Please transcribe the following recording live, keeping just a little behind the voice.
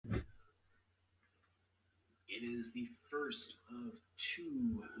It is the first of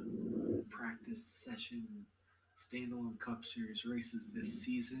two practice session standalone Cup Series races this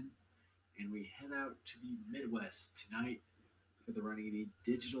season, and we head out to the Midwest tonight for the running of the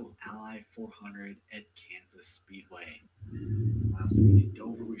Digital Ally 400 at Kansas Speedway. Last week at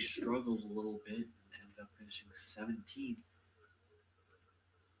Dover, we struggled a little bit and ended up finishing 17th.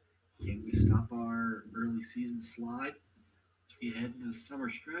 Can we stop our early season slide as we head into the summer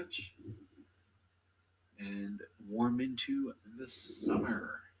stretch and warm into the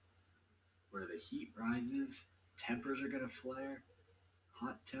summer, where the heat rises, tempers are going to flare,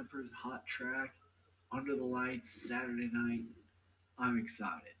 hot tempers, hot track, under the lights, Saturday night. I'm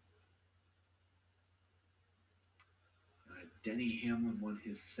excited. Denny Hamlin won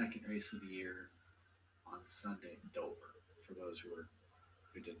his second race of the year on Sunday in Dover, for those who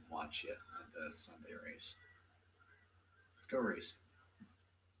didn't watch yet on the Sunday race. Let's go race.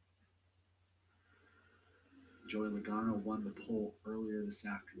 Joey Logano won the pole earlier this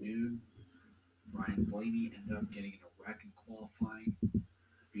afternoon. Ryan Blaney ended up getting in a wreck in qualifying.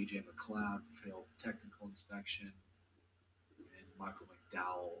 BJ McLeod failed technical inspection, and Michael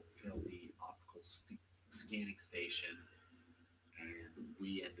McDowell failed the optical scanning station, and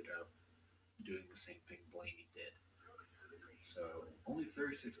we ended up doing the same thing Blaney did. So only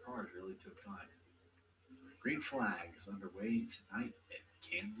 36 cars really took time. Green flag is underway tonight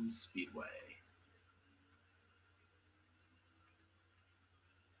at Kansas Speedway.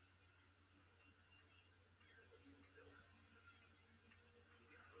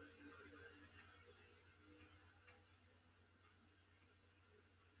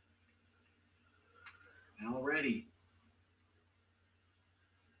 And already,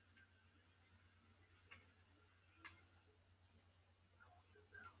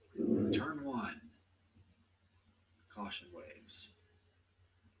 turn one, caution waves.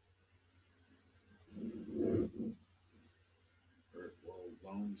 Burt will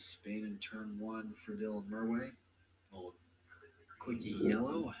lone spin in turn one for Dylan Murway. Little quickie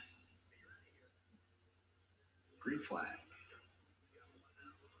yellow. Green flag.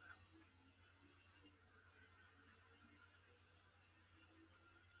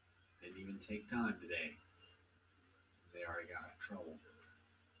 Didn't even take time today. They already got in trouble.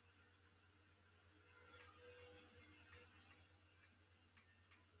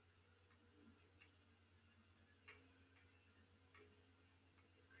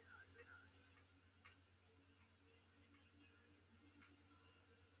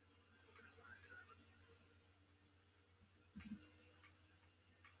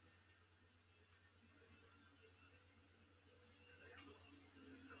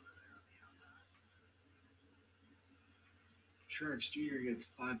 Truex Jr. gets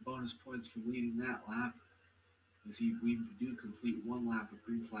 5 bonus points for leading that lap, as we do complete one lap of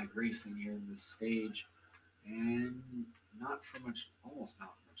green flag racing here in this stage, and almost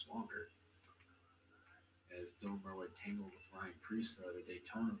not for much longer, as Dylan Murway tangled with Ryan Preece, the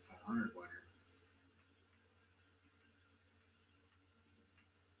Daytona 500 winner.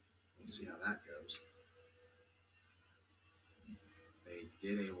 We'll see how that goes.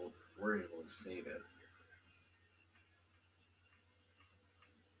 They were able to save it.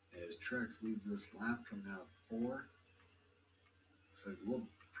 As Truex leads this lap, coming out of 4. Looks like Will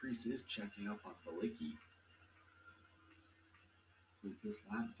Preece is checking up on Balicki. With this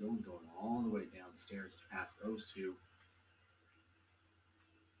lap, Dylan going all the way downstairs to pass those two.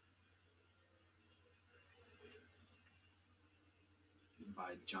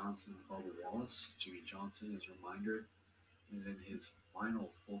 By Johnson and Bubba Wallace. Jimmy Johnson, as a reminder, is in his final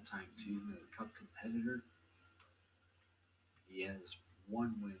full-time season as a Cup competitor. He has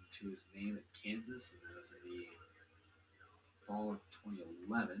one win to his name at Kansas, and that was in the fall of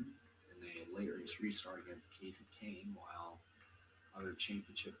 2011 in a late race restart against Casey Kane, while other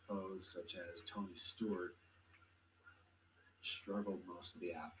championship foes such as Tony Stewart struggled most of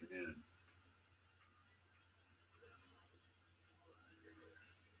the afternoon.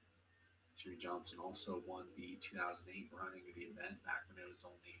 Jimmy Johnson also won the 2008 running of the event back when it was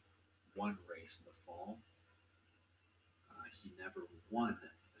only one race in the fall. He never won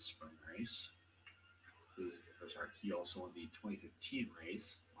the spring race. He also won the 2015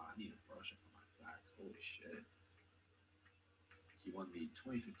 race. Wow, I need to brush up on my back. Holy shit. He won the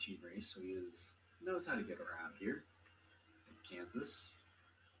 2015 race, so he knows how to get around here in Kansas.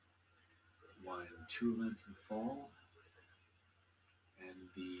 Won 2 events in the fall, and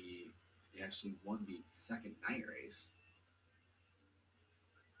he actually won the second night race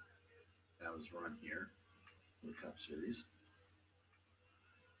that was run here for the Cup Series.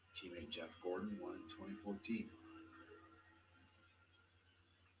 Teammate Jeff Gordon won in 2014.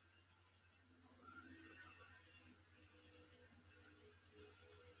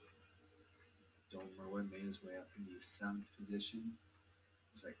 Merwin made his way up from the seventh position.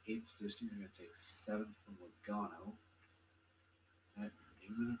 Sorry, eighth position. He's going to take seventh from Logano. Is that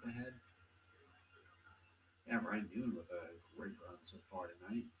Newman up ahead? Yeah, Ryan Newman with a great run so far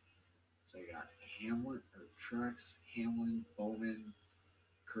tonight. So you got Hamlin or Truex, Hamlin, Bowman,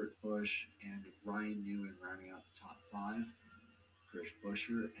 Kurt Busch, and Ryan Newman rounding out the top five. Chris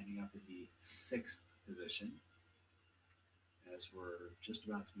Buescher ending up in the sixth position, as we're just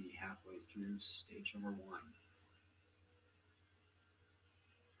about to be halfway through stage number one.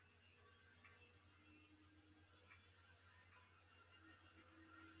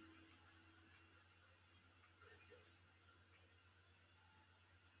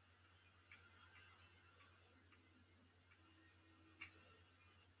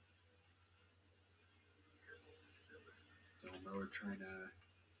 Dylan Miller trying to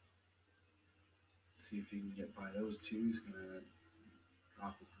see if he can get by those two. He's going to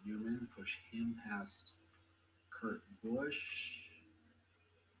drop with Newman, push him past Kurt Busch.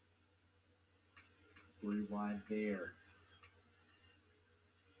 3 wide there.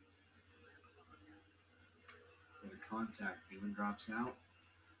 With a contact, Newman drops out.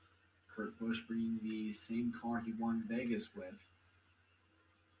 Kurt Busch bringing the same car he won Vegas with.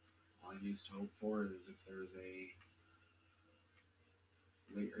 All he needs to hope for is if there's a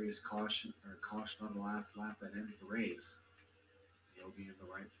late race caution or caution on the last lap that ends the race, he'll be in the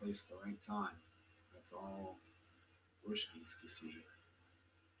right place at the right time. That's all Busch needs to see.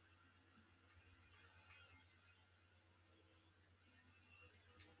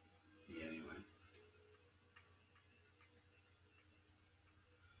 Yeah, anyway.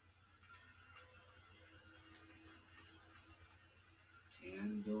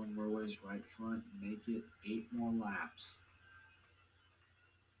 Can Dylan Murway's right front make it 8 more laps?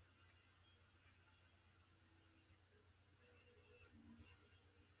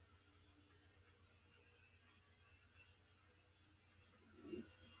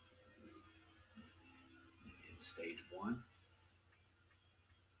 In stage one.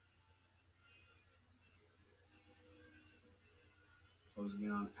 Closing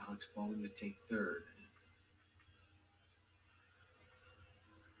in on Alex Bowman to take third.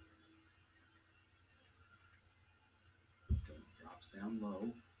 Drops down low.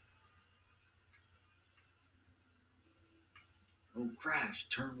 Oh, crash,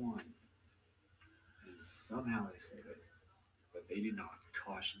 turn one. And somehow they save it, but they do not.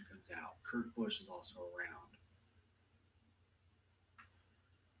 Caution comes out. Kurt Busch is also around.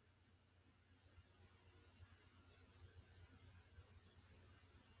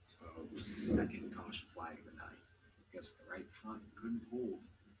 So, second caution flag of the night. I guess the right front couldn't hold.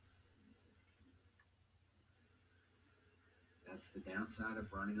 That's the downside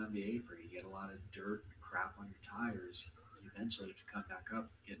of running on the apron. You get a lot of dirt, crap on your tires. You eventually have to come back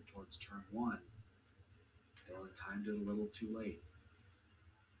up, getting towards turn one. Dylan timed it a little too late.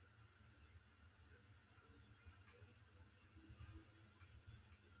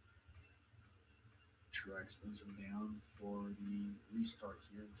 Truex moves him down for the restart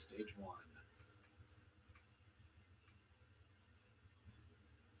here in stage one.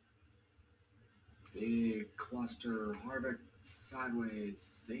 Big cluster. Harvick sideways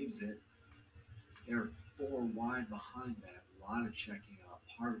saves it. They're 4 wide behind that. A lot of checking up.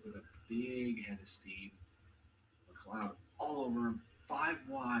 Harvick with a big head of steam. McLeod all over him. 5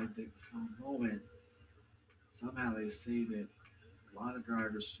 wide for a moment. Somehow they saved it. A lot of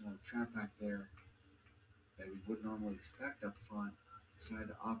drivers trapped back there that we would normally expect up front. Decided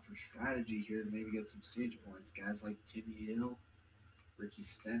to opt for strategy here to maybe get some stage points. Guys like Timmy Hill, Ricky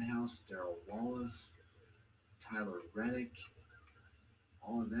Stenhouse, Darrell Wallace, Tyler Reddick,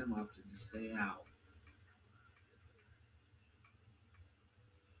 all of them opted to stay out.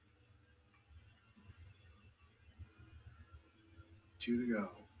 Two to go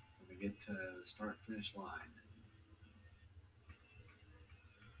when we get to the start-finish line.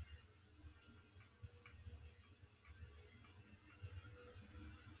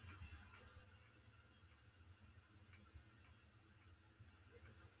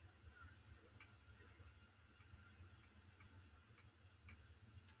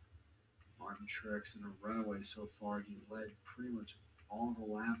 Martin Truex in a runaway so far. He's led pretty much all the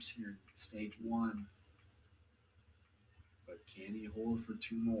laps here in stage one. But can he hold for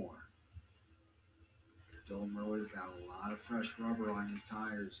 2 more? Dylan Murway's got a lot of fresh rubber on his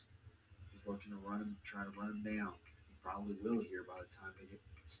tires. He's looking to try to run him down. He probably will here by the time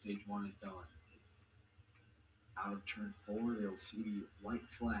stage one is done. Out of turn 4, they'll see the white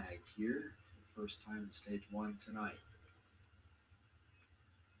flag here for the first time in stage one tonight.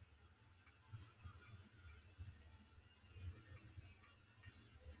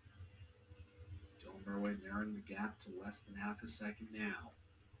 Dylan Murray narrowing the gap to less than half a second now.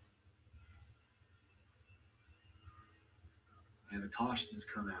 And the caution has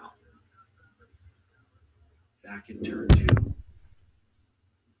come out. Back in turn two.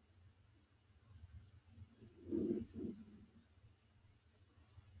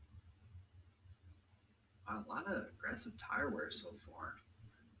 A lot of aggressive tire wear so far.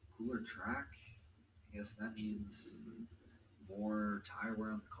 Cooler track. I guess that means more tire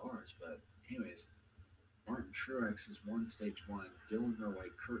wear on the cars. But anyways, Martin Truex has won stage one. Dylan Murray,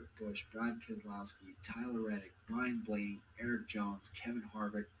 Kurt Busch, Brad Keselowski, Tyler Reddick, Ryan Blaney, Eric Jones, Kevin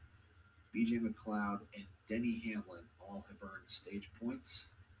Harvick, BJ McLeod, and Denny Hamlin all have earned stage points.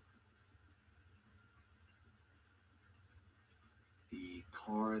 The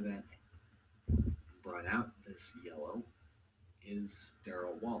car that brought out this yellow is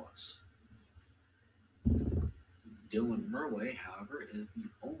Darrell Wallace. Dylan Murray, however, is the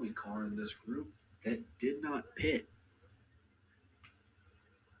only car in this group that did not pit.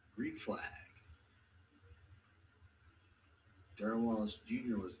 Green flag. Darrell Wallace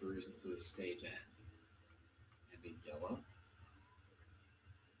Jr. was the reason for the stage end. And in yellow,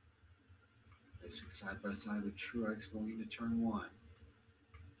 racing side by side with Truex going into turn one.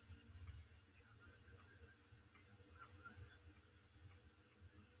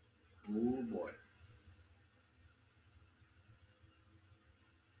 Oh boy.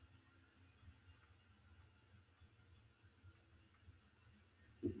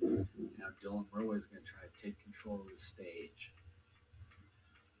 Now Dylan Murray is going to try to take control of the stage.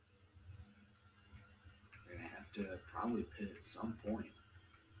 They're going to have to probably pit at some point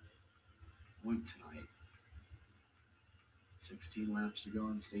tonight. 16 laps to go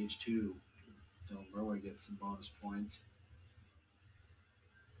in stage two. Dylan Murray gets some bonus points.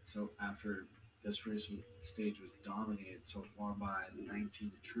 So after this stage was dominated so far by the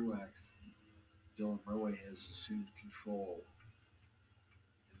 19 to Truex, Dylan Murray has assumed control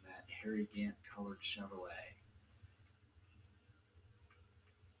in that Harry Gant colored Chevrolet.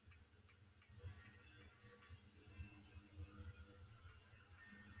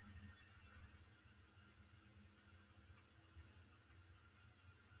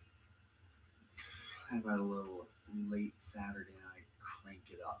 How about a little late Saturday night crank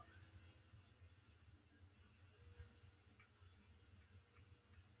it up?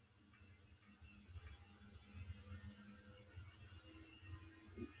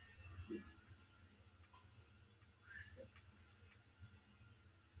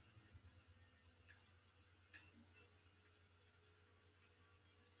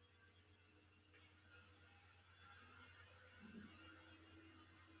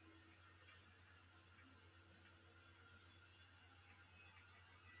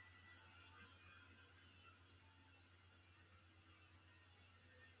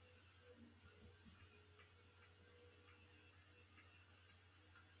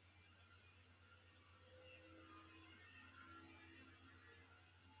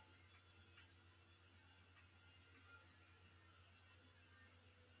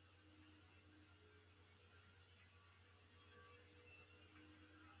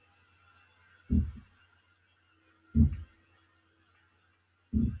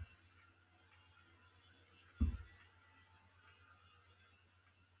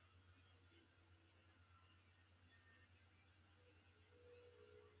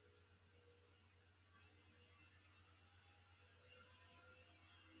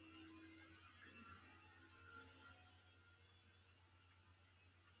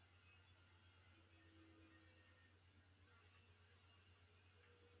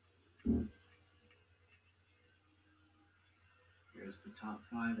 Here's the top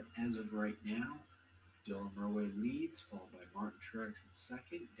five as of right now. Dylan Murray leads, followed by Martin Truex in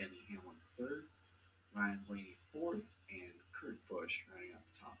second, Denny Hamlin third, Ryan Blaney fourth, and Kurt Busch rounding out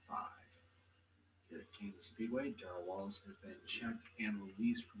the top five. Here at Kansas Speedway, Darrell Wallace has been checked and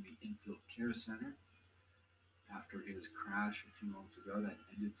released from the infield care center after his crash a few months ago that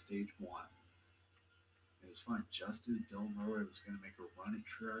ended stage one. It was fun. Just as Dylan Murray was going to make a run at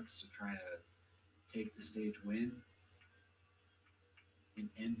Truex to try to take the stage win and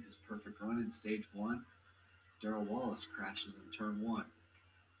end his perfect run in stage one, Darrell Wallace crashes in turn one.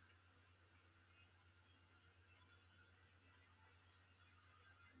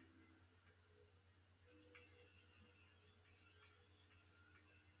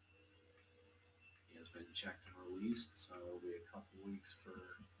 He has been checked and released, so it'll be a couple weeks for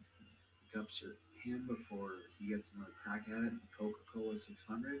pickups at him before he gets another crack at it in Coca-Cola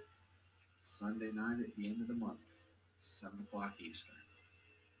 600. Sunday night at the end of the month, 7 o'clock Eastern.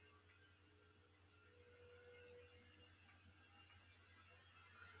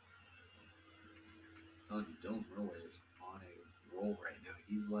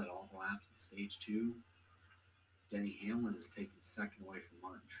 stage two. Denny Hamlin is taking second away from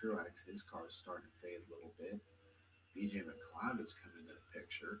Martin Truex. His car is starting to fade a little bit. BJ McLeod has come into the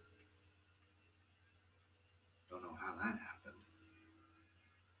picture. Don't know how that happened.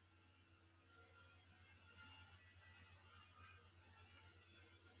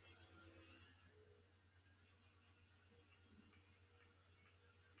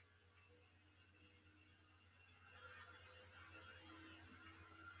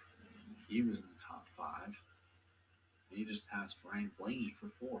 He was in the top five. And he just passed Ryan Blaney for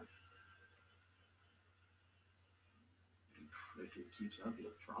fourth. And if he keeps up,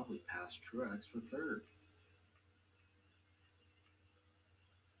 he'll probably pass Truex for third.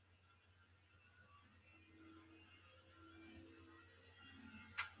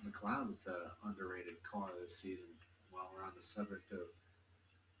 McLeod with the underrated car this season. While we're on the subject of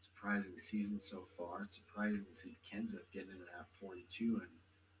surprising season so far, it's surprising to see Kenseth getting into that 42 and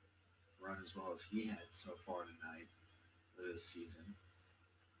run as well as he had so far tonight this season.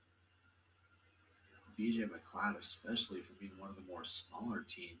 BJ McLeod, especially for being one of the more smaller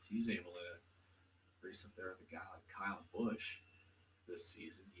teams, he's able to race up there with a guy like Kyle Busch this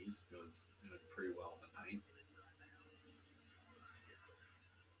season. He's doing pretty well tonight.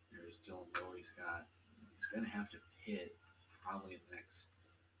 Here's Dylan Moe. He's going to have to pit probably in the next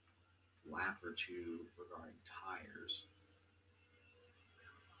lap or two regarding tires.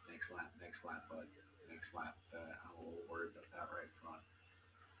 Next lap, bud. Next lap. I'm a little worried about that right front.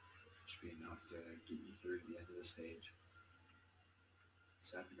 Should be enough to get you through to the end of the stage.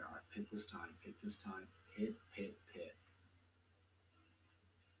 7 yard. Pit this time. Pit.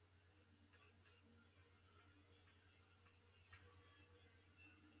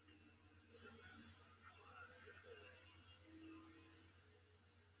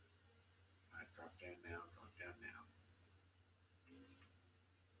 Alright, drop down now.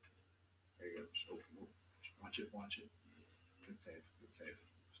 There you go. Just watch it. Good save.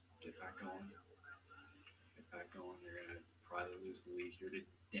 Get back going. You're going to probably lose the lead here to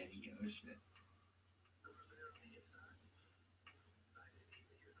Denny. Oh, shit.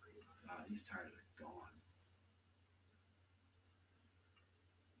 These tires are gone.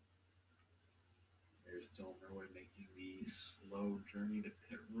 There's Dylan Irwin making the slow journey to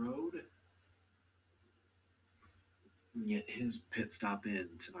pit road. And get his pit stop in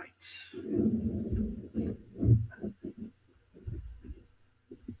tonight.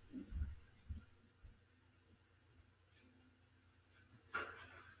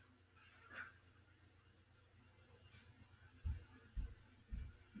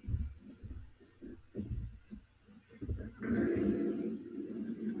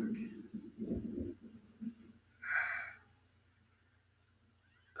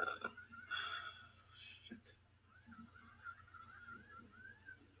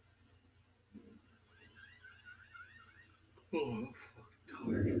 Oh, I'm fucking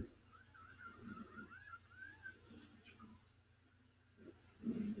tired.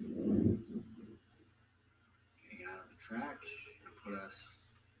 Getting out of the track and put us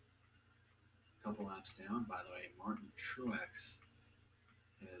a couple laps down. By the way, Martin Truex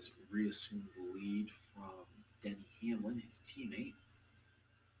has reassumed the lead from Denny Hamlin, his teammate.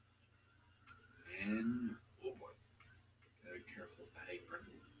 And, oh boy, gotta be careful with that apron.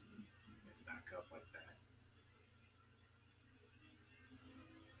 Get back up like that.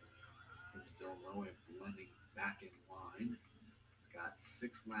 Here's Dylan Rowe blending back in line. He's got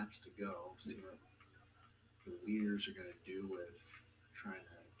 6 laps to go. See what the leaders are going to do with trying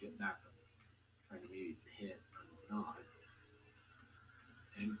to get back, trying to maybe pit or not.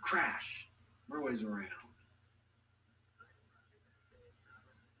 And crash. Murway's around.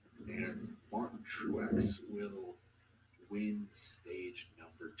 And Martin Truex will win stage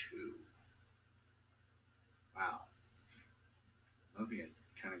number 2. Wow. I think I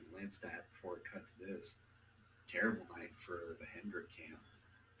kind of glanced at before it cut to this. Terrible night for the Hendrick camp.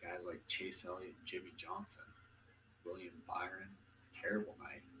 Guys like Chase Elliott and Jimmy Johnson. William Byron. Terrible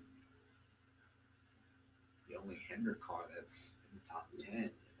night. The only Hendrick car that's in the top 10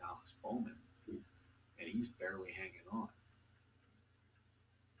 is Alex Bowman. And he's barely hanging on.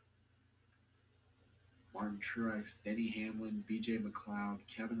 Martin Truex, Denny Hamlin, BJ McLeod,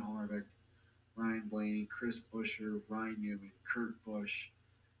 Kevin Harvick, Ryan Blaney, Chris Buescher, Ryan Newman, Kurt Busch,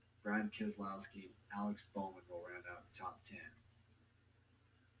 Brad Keselowski, and Alex Bowman will round out the top 10.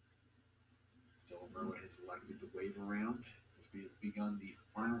 Dylan Murray has elected to wave around as we have begun the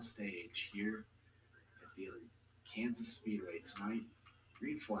final stage here at the Kansas Speedway tonight.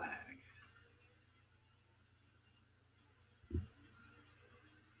 Green flag.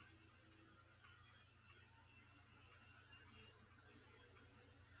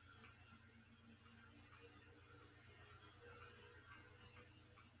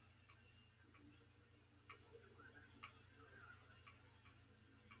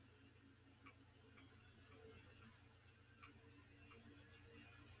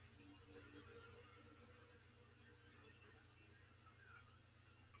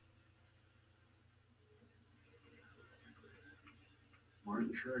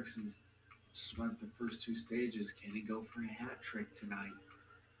 Truex has swept the first two stages. Can he go for a hat trick tonight?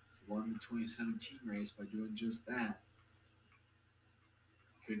 He won the 2017 race by doing just that.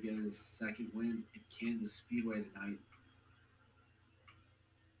 Could get his second win at Kansas Speedway tonight.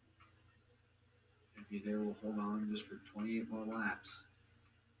 If he's able to hold on just for 28 more laps.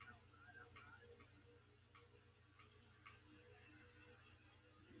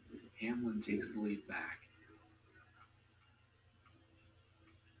 Hamlin takes the lead back.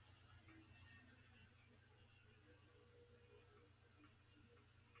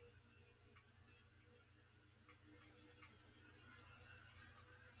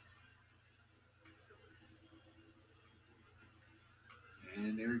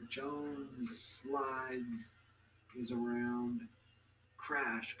 And Eric Jones slides, is around,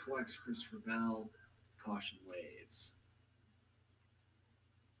 crash, collects Christopher Bell, caution waves.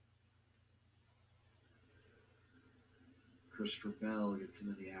 Christopher Bell gets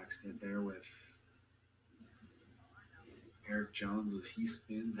into the accident there with Eric Jones as he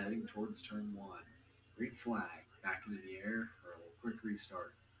spins heading towards turn one. Green flag, back into the air for a quick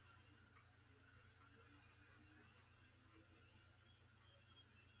restart.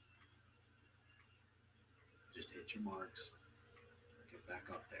 Just hit your marks, get back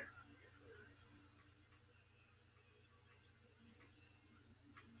up there.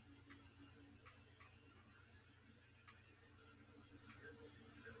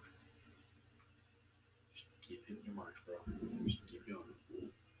 Just keep hitting your marks, bro. Just keep doing it.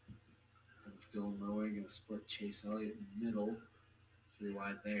 Dylan Rowe going to split Chase Elliott in the middle. 3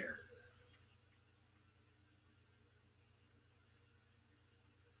 wide there.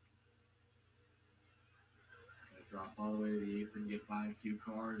 Going to drop all the way to the apron, get by a few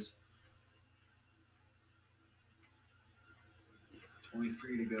cars.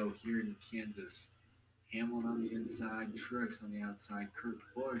 23 to go here in Kansas. Hamlin on the inside, Truex on the outside. Kurt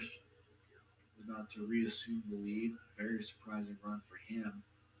Busch is about to reassume the lead. Very surprising run for him.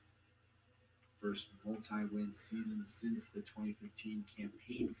 First multi-win season since the 2015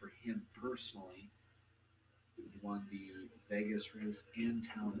 campaign for him personally. He won the Vegas race and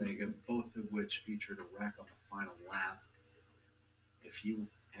Talladega, both of which featured a wreck on the final lap. If he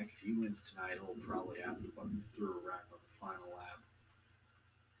wins tonight, he'll probably have to put through a wreck on the final lap.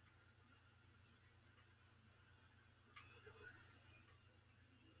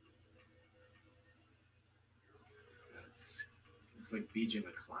 Looks like BJ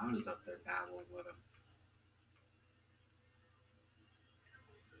McLeod is up there battling with him.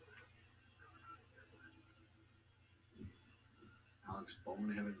 Alex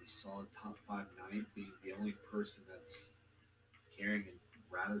Bowman having a solid top 5 night, being the only person that's carrying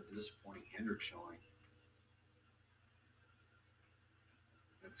a rather disappointing Hendrick showing.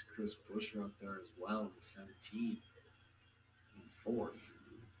 That's Chris Buescher up there as well in the 17 and 4th.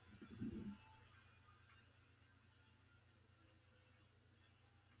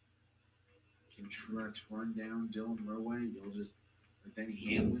 Can Truex run down Dylan Rowe? With Denny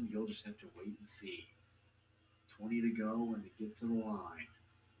Hamlin, you'll just have to wait and see. 20 to go when they get to the line.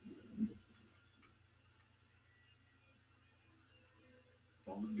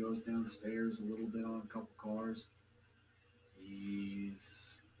 Bowman goes downstairs a little bit on a couple cars.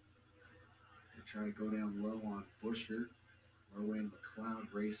 He's going to try to go down low on Buescher. Rowe and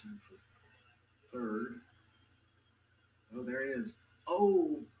McLeod racing for 3rd. Oh, there he is.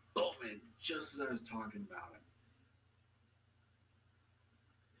 Oh, Bowman, just as I was talking about it.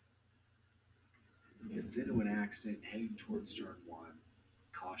 Gets into an accident heading towards turn 1.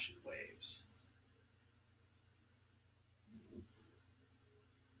 Caution waves.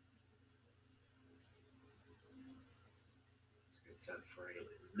 Let's get set for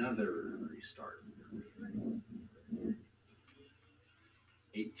another restart.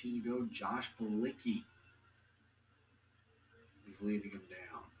 18 to go. Josh Bilicki is leading him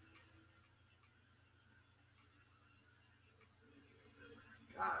down.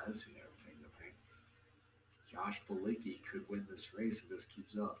 God, I've seen everything tonight. Josh Bilicki could win this race if this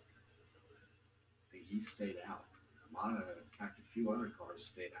keeps up. I think he stayed out. In fact, a few other cars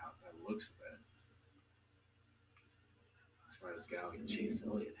stayed out by the looks of it. As far as a guy like Chase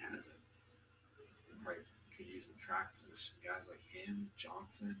Elliott has it. Probably could use the track position. Guys like him,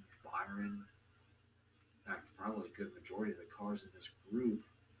 Johnson, Byron. In fact, probably a good majority of the cars in this group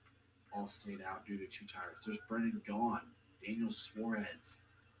all stayed out due to 2 tires. There's Brendan Gaughan, Daniel Suarez,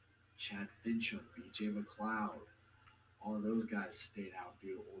 Chad Fincham, BJ McLeod. All of those guys stayed out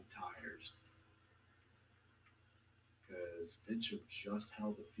due to old tires. Because Fincham just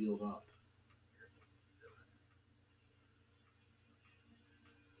held the field up.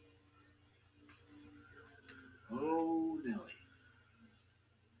 Oh, Nelly.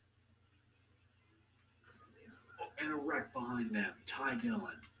 behind them, Ty Dillon.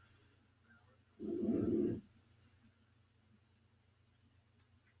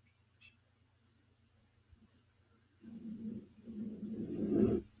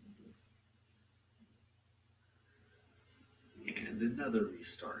 And another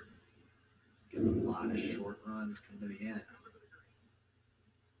restart. Get a lot of short runs come to the end.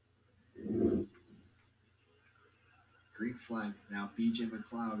 Green flag. Now BJ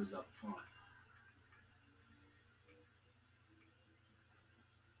McLeod is up front.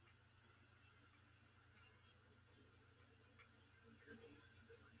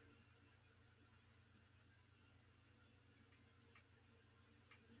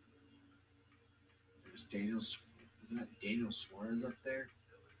 There's isn't that Daniel Suarez up there?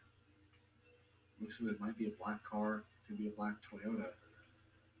 Looks like it might be a black car. Could be a black Toyota.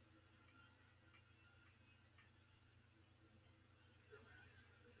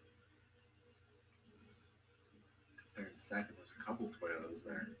 There in second, there's a couple Toyotas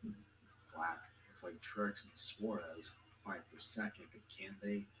there. Black. Looks like Truex and Suarez fight for second, but can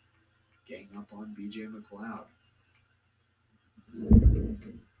they gang up on BJ McLeod?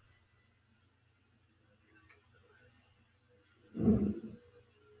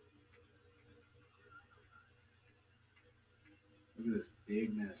 Look at this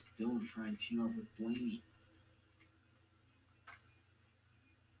big mess. Dillon trying to team up with Blaney.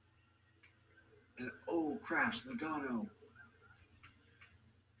 And oh, crash, Logano.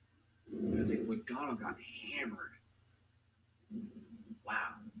 I think Logano got hammered.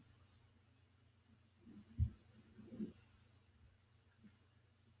 Wow.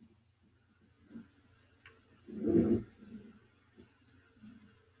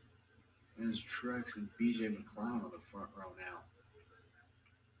 There's Truex and BJ McLeod on the front row now.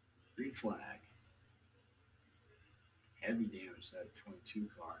 Green flag. Heavy damage to that 22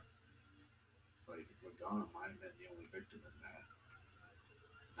 car. It's like Logano might have been the only victim in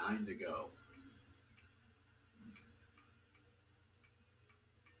that. 9 to go.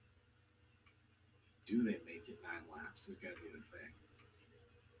 Do they make it 9 laps? Is going to be the thing.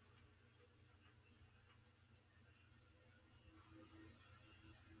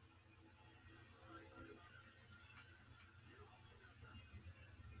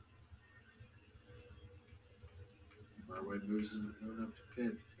 Marway moves him up to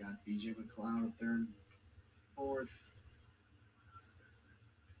pit. He's got BJ McLeod up there in fourth.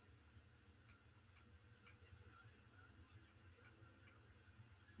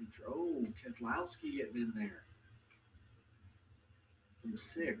 Oh, Keselowski getting in there from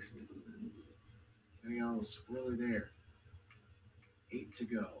sixth. They got a little swirly there. 8 to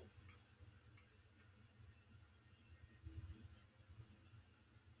go.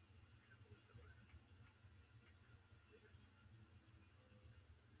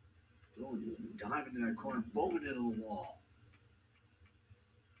 Diving into that corner, Bowman into the wall.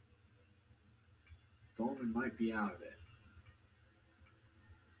 Bowman might be out of it.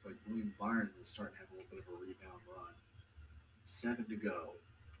 It's like William Byron is starting to have a little bit of a rebound run. 7 to go.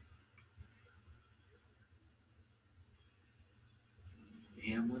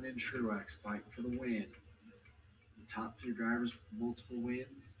 Hamlin and Truex fighting for the win. The top 3 drivers with multiple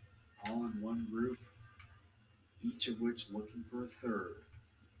wins, all in one group, each of which looking for a third.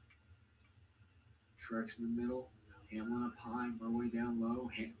 Truex in the middle, Hamlin up high, Murray down low.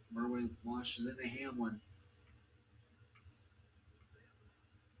 Murray launches into Hamlin.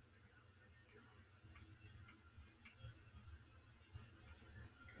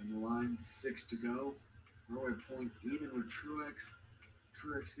 On the line, 6 to go. Murray pulling even with Truex.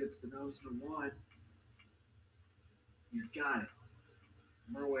 Truex gets the nose to 1. He's got it.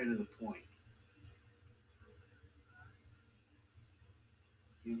 Murray to the point.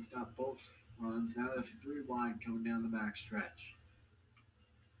 He can stop both runs. Now they're 3 wide coming down the back stretch.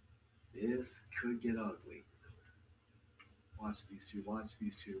 This could get ugly. Watch these two. Watch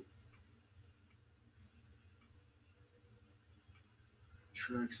these two.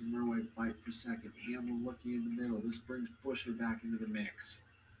 Truex and Murray fight for second. Hamlin looking in the middle. This brings Buescher back into the mix.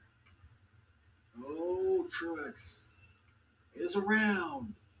 Oh, Truex is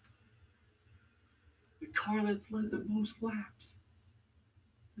around. The car that's led the most laps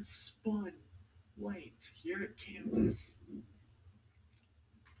is spun late here at Kansas.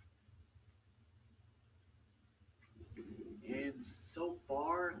 And so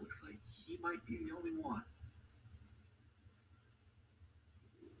far, it looks like he might be the only one.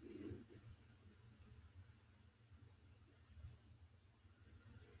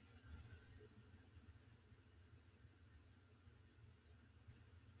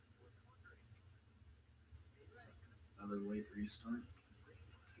 Another late restart.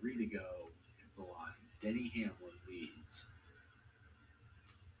 3 to go at the line. Denny Hamlin leads.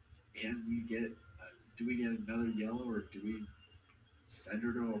 And do we get another yellow or do we send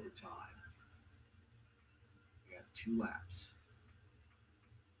her to overtime? We got 2 laps.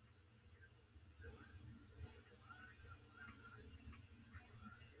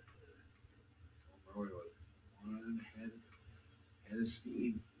 Roy with one head of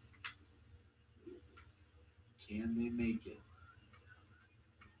steam. Can they make it?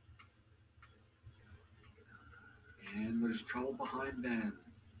 And there's trouble behind them.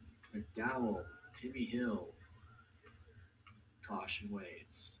 McDowell, Timmy Hill, caution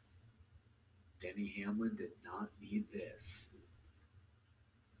waves. Denny Hamlin did not need this.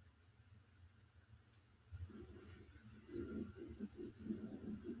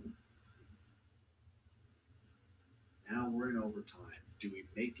 Now we're in overtime. Do we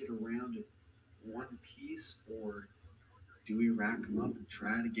make it around in one piece or do we rack them up and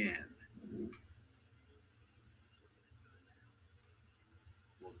try it again?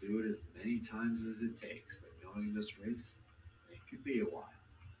 We'll do it as many times as it takes, but knowing this race, it could be a while.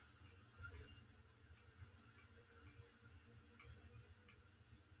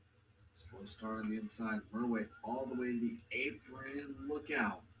 Slow start on the inside. Murway all the way to the apron. Look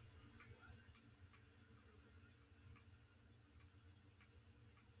out.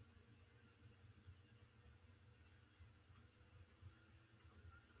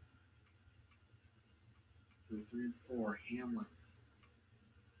 Through 3 and 4, Hamlin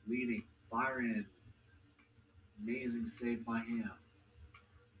leading. Byron, amazing save by him.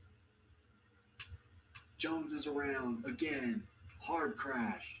 Jones is around again. Hard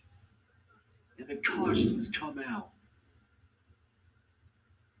crash. And the caution has come out.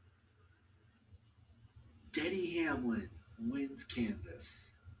 Denny Hamlin wins Kansas.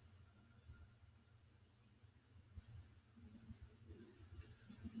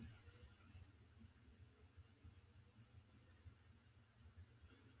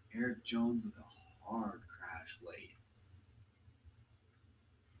 Eric Jones with a hard crash late.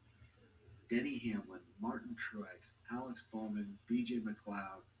 Denny Hamlin, Martin Truex, Alex Bowman, BJ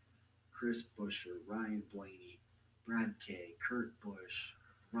McLeod, Chris Buescher, Ryan Blaney, Brad Kay, Kurt Busch,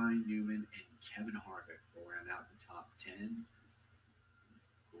 Ryan Newman, and Kevin Harvick will round out the top 10.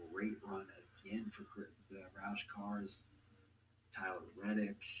 Great run again for the Roush cars. Tyler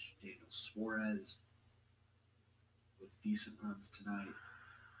Reddick, Daniel Suarez with decent runs tonight.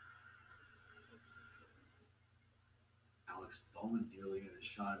 Alex Bowman nearly had a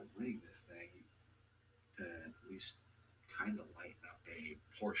shot at winning this thing to at least kind of lighten up a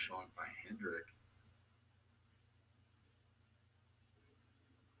poor shot by Hendrick.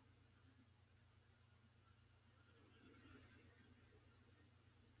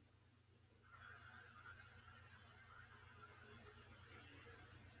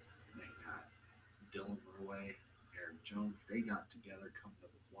 They got Dylan Murway, Eric Jones. They got together coming to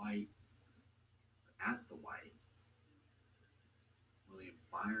the white, at the white. William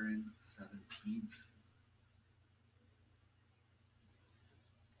Byron, 17th.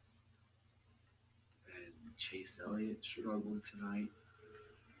 And Chase Elliott struggled tonight.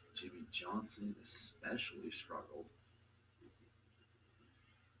 Jimmy Johnson especially struggled.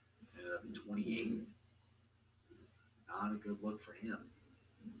 Ended up 28th. Not a good look for him.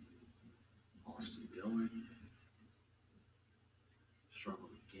 Austin Dillon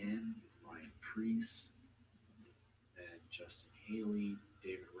struggled again. Ryan Preece and Justin Haley,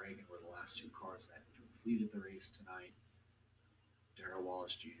 David Reagan were the last 2 cars that completed the race tonight. Darrell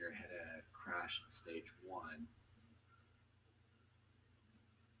Wallace Jr. had a crash in stage 1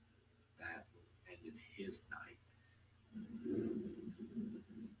 that ended his night.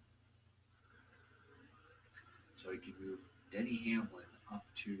 So he can move Denny Hamlin up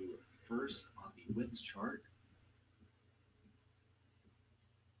to first on the wins chart.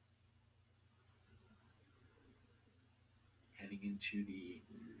 Heading into the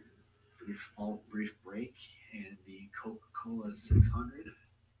brief break and the Coca-Cola 600.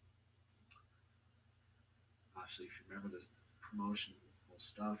 Obviously, if you remember this promotional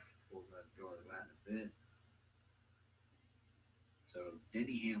stuff, we'll go over that in a bit. So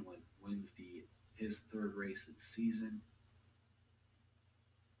Denny Hamlin wins his 3rd race of the season.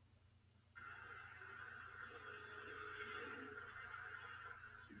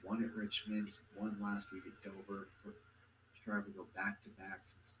 He won at Richmond. He won last week at Dover. He's trying to go back-to-back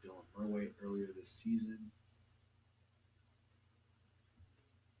since Dylan Murway earlier this season.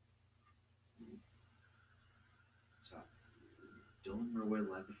 So Dylan Murway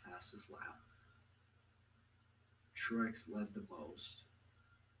led the fastest lap. Truex led the most,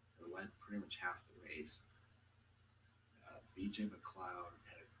 or led pretty much half the race. BJ McLeod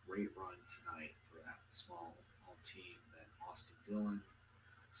had a great run tonight for that small team. Then Austin Dillon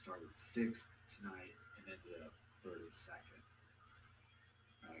Started sixth tonight and ended up 32nd.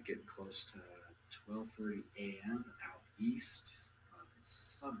 Getting close to 12:30 a.m. out east on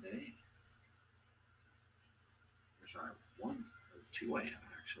Sunday. Or sorry, 1 or 2 a.m.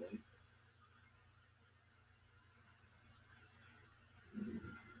 actually.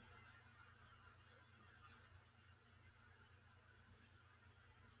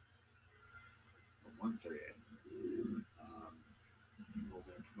 Or 1:30 a.m. A little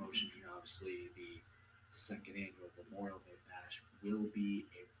bit of promotion here. Obviously, the second annual Memorial Day Bash will be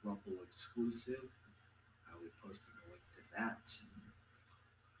a Rumble exclusive. I will be posting a link to that.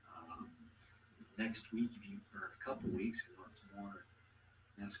 Um, Next week, if you or in a couple weeks, if you want some more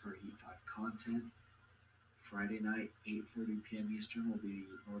NASCAR Heat 5 content, Friday night, 8:30 p.m. Eastern, will be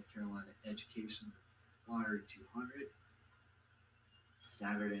North Carolina Education Flyer 200.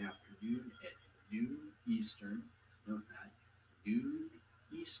 Saturday afternoon at noon Eastern, note that, noon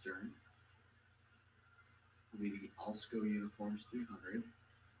Eastern, will be the Alsco Uniforms 300. And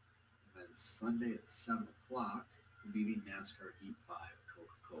then Sunday at 7 o'clock will be the NASCAR Heat 5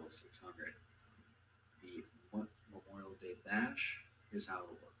 Coca-Cola 600. The Memorial Day Bash, here's how it'll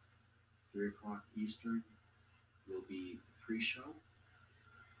work. 3 o'clock Eastern will be the pre-show.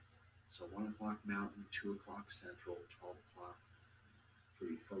 So 1 o'clock Mountain, 2 o'clock Central, 12 o'clock for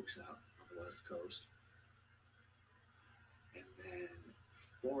you folks out on the West Coast. And then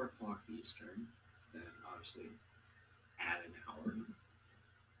 4 o'clock Eastern, then obviously add an hour,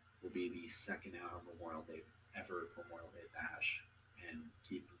 will be the second hour Memorial Day Bash. And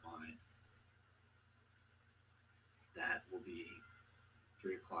keep in mind that will be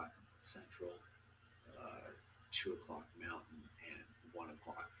 3 o'clock Central, 2 o'clock Mountain, and 1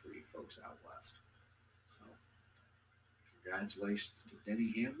 o'clock for you folks out west. So, congratulations to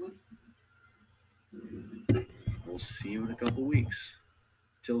Denny Hamlin. We'll see you in a couple weeks.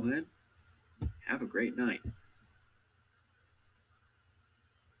 Till then, have a great night.